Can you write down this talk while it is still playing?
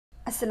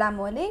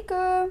Assalamu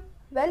alaikum.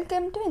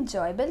 Welcome to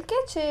Enjoyable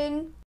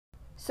Kitchen.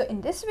 So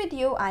in this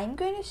video I am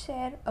going to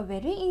share a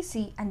very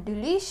easy and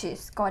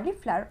delicious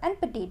cauliflower and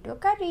potato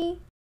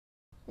curry.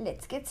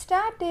 Let's get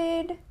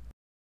started.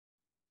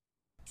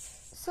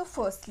 So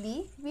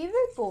firstly we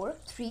will pour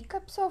 3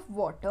 cups of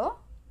water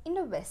in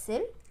a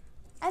vessel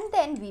and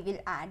then we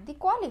will add the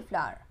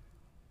cauliflower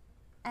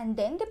and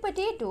then the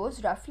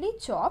potatoes roughly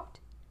chopped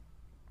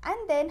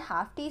and then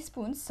half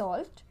teaspoon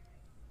salt.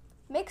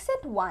 Mix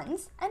it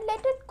once and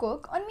let it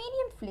cook on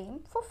medium flame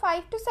for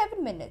 5 to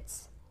 7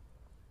 minutes.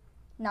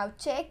 Now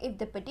check if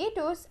the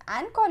potatoes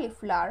and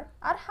cauliflower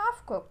are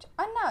half cooked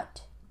or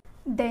not.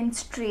 Then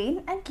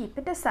strain and keep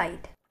it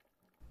aside.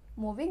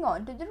 Moving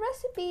on to the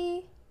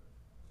recipe.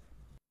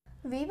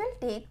 We will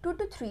take 2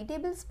 to 3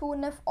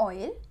 tablespoons of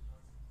oil.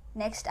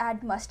 Next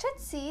add mustard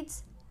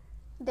seeds,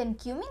 then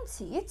cumin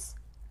seeds,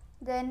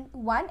 then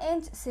 1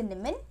 inch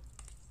cinnamon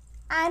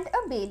and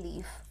a bay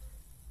leaf.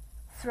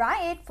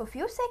 Fry it for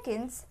few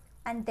seconds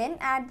and then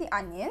add the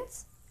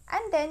onions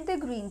and then the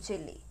green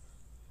chilli.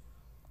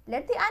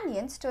 Let the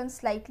onions turn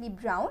slightly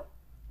brown,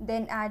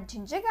 then add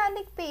ginger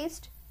garlic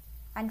paste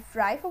and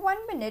fry for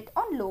 1 minute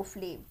on low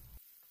flame.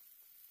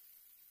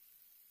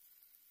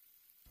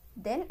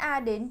 Then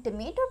add in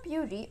tomato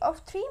puree of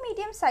 3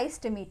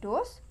 medium-sized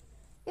tomatoes.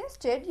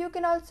 Instead, you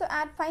can also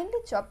add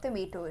finely chopped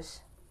tomatoes.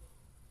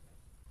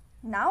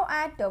 Now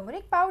add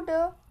turmeric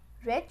powder,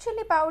 red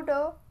chilli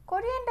powder,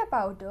 coriander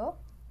powder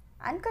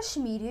and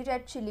Kashmiri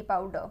red chilli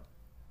powder.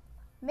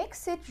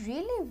 Mix it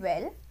really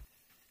well.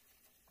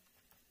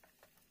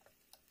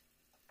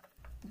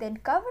 Then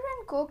cover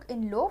and cook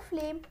in low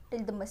flame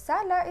till the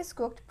masala is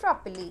cooked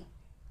properly.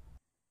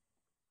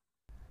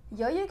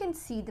 Here you can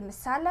see the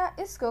masala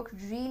is cooked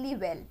really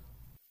well.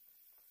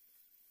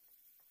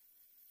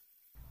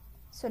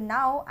 So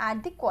now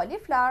add the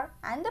cauliflower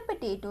and the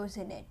potatoes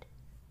in it.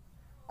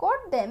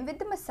 Coat them with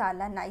the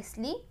masala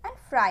nicely and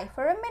fry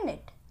for a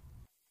minute.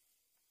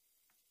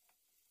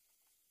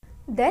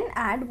 Then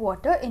add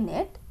water in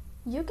it.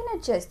 You can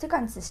adjust the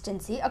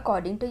consistency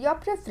according to your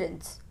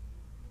preference.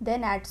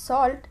 Then add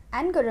salt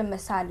and garam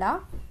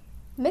masala.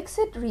 Mix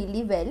it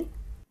really well.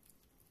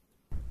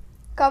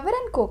 Cover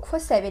and cook for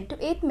 7 to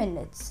 8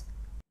 minutes.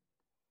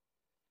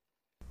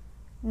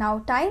 Now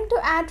time to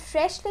add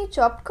freshly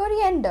chopped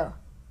coriander.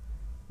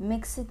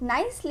 Mix it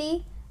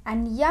nicely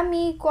and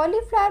yummy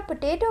cauliflower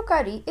potato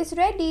curry is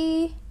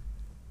ready.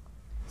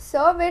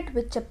 Serve it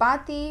with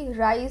chapati,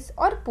 rice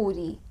or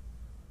puri.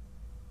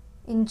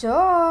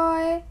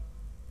 Enjoy!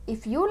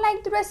 If you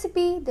like the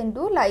recipe, then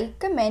do like,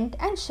 comment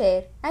and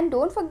share and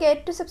don't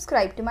forget to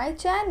subscribe to my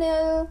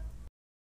channel.